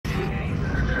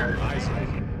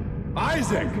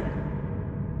Isaac!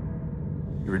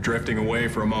 You were drifting away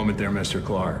for a moment there, Mr.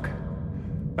 Clark.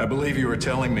 I believe you were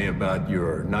telling me about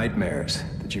your nightmares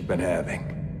that you've been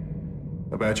having.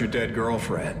 About your dead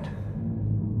girlfriend.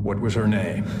 What was her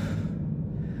name?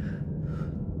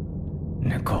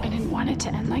 Nicole. I didn't want it to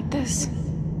end like this.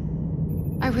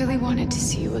 I really wanted to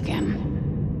see you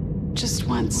again. Just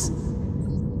once.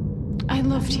 I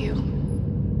loved you.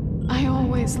 I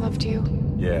always loved you.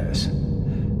 Yes.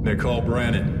 Nicole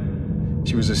Brennan.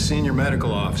 She was a senior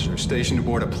medical officer stationed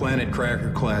aboard a Planet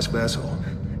Cracker-class vessel.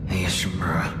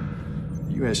 Ishimura.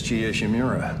 USG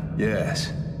Ishimura,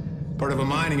 yes. Part of a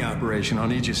mining operation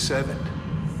on Aegis 7.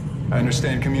 I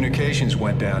understand communications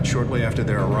went down shortly after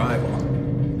their arrival.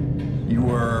 You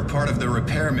were part of the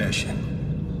repair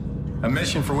mission. A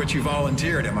mission for which you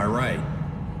volunteered, am I right?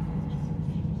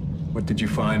 What did you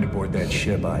find aboard that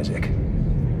ship, Isaac?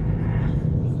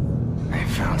 I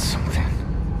found something.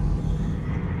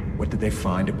 What did they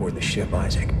find aboard the ship,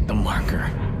 Isaac? The marker.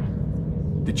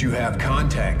 Did you have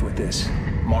contact with this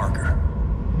marker?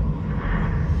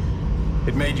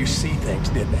 It made you see things,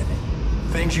 didn't it?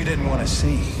 Things you didn't want to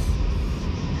see.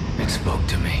 It spoke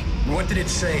to me. And what did it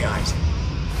say, Isaac?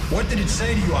 What did it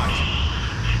say to you, Isaac?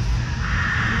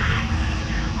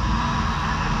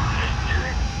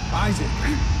 Isaac!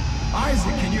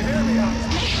 Isaac, can you hear me,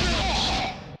 Isaac?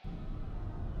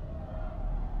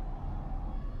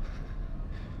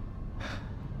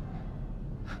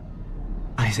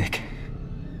 Isaac.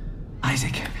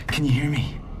 Isaac, can you hear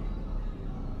me?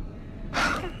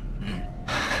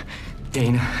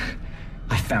 Dana,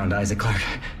 I found Isaac Clark.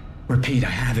 Repeat, I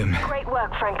have him. Great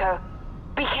work, Franco.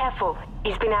 Be careful.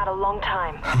 He's been out a long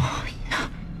time. Oh, yeah.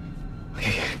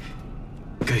 Okay.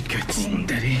 Good, good.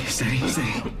 Steady, steady,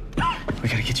 steady. We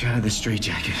gotta get you out of this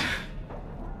straitjacket.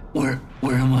 Where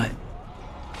am I?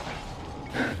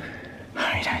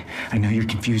 Alright, I know you're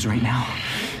confused right now.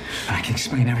 I can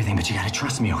explain everything, but you gotta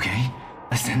trust me, okay?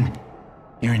 Listen,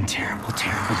 you're in terrible,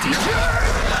 terrible danger.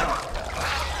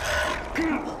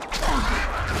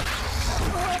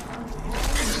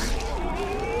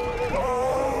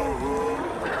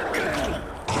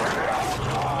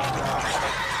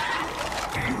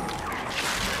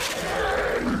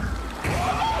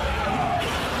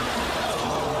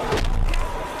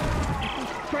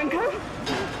 Franco?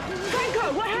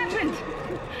 Franco, what happened?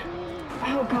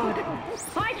 Oh, God.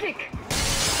 Isaac!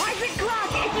 Isaac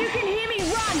Clark, if you can hear me,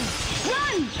 run!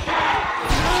 Run!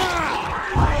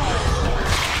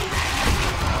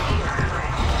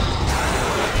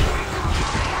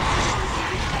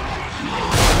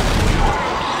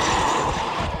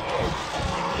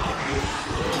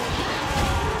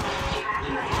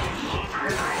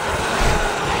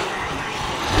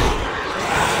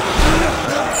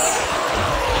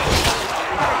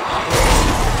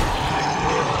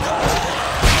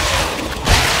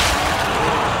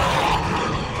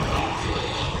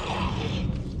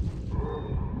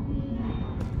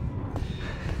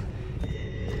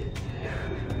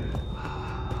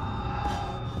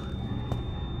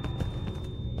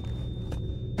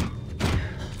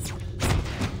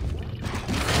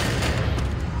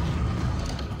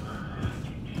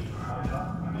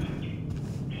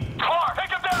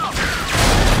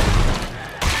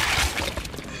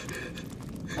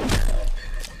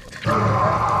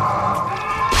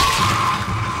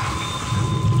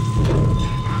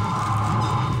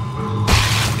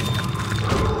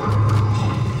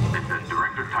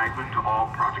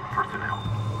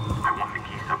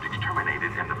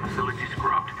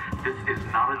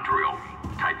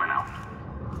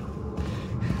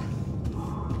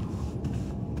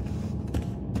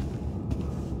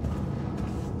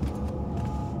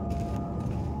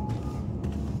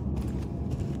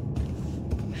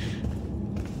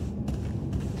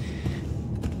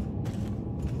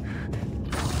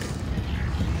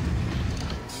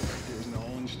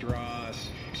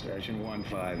 Station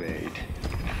 158.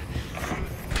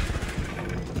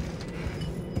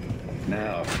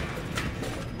 Now.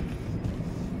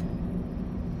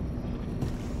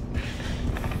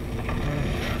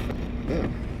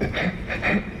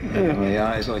 My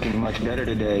eye's looking much better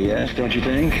today, yes, don't you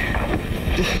think?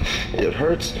 It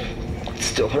hurts. It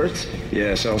still hurts?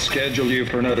 Yes, I'll schedule you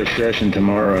for another session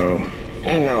tomorrow.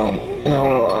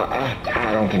 No,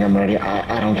 I don't think I'm ready.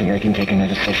 I don't think I can take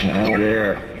another session.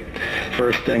 There.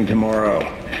 First thing tomorrow.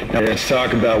 Now let's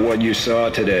talk about what you saw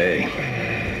today.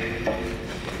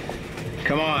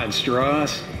 Come on,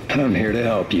 Strauss. I'm here to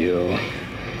help you.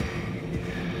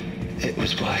 It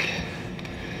was black.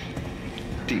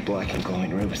 Deep black and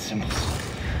glowing red with symbols.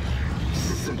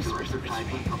 Symbols. To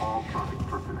all traffic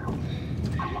personnel.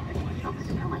 I want myself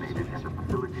terminated and the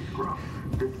facility scrubbed.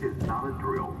 This is not a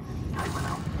drill. Time it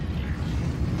out.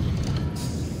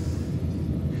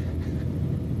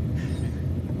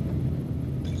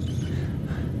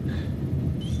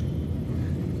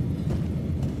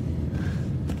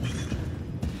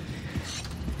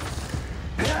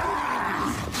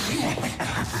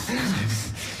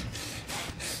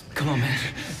 Come on, man.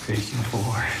 Patient 4,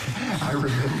 I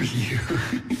remember you.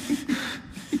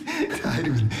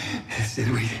 Tiedemann said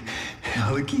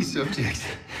all the key subjects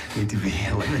need to be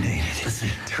eliminated. Listen.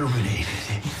 Terminated.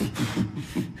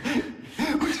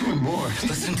 Which one more?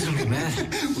 Listen to me, man.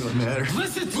 Will it matter?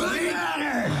 Listen to me!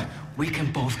 We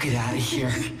can both get out of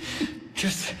here.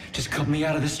 Just cut me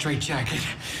out of this straitjacket.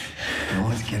 No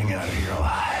one's getting out of here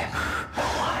alive.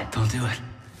 What? Don't do it.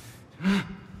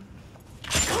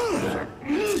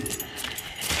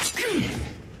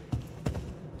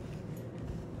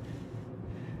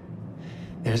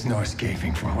 There's no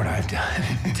escaping from what I've done.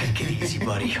 Take it easy,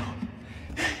 buddy.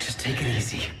 Just take it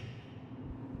easy.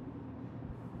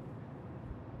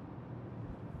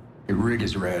 Your rig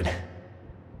is red.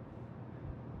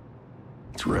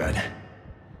 It's red.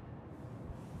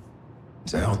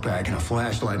 There's a health pack and a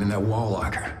flashlight in that wall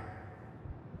locker.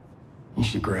 You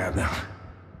should grab them.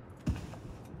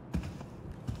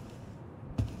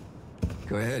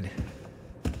 Go ahead.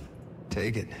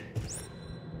 Take it.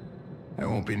 I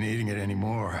won't be needing it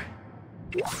anymore.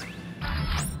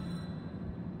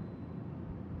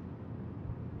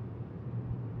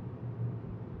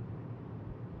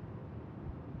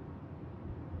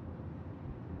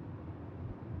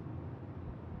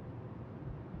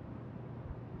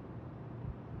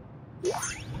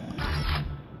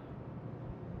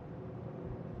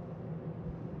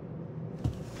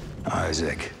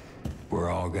 Isaac,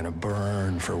 we're all gonna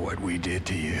burn for what we did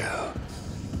to you.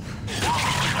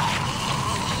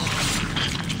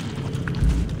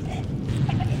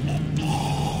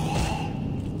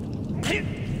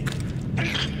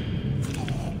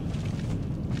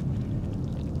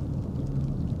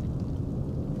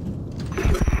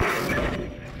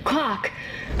 Clark!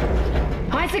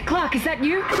 Isaac Clark, is that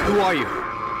you? Who are you?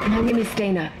 My name is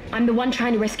Dana. I'm the one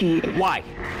trying to rescue you. Why?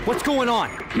 What's going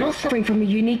on? You're suffering from a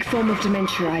unique form of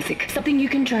dementia, Isaac. Something you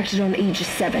contracted on Aegis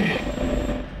 7.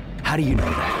 How do you know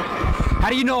that? How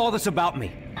do you know all this about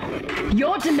me?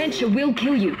 Your dementia will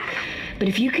kill you. But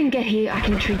if you can get here, I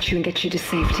can treat you and get you to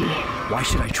safety. Why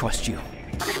should I trust you?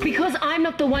 Because I'm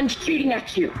not the one shooting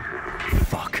at you.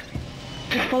 Fuck.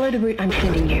 Just follow the route I'm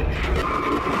sending you.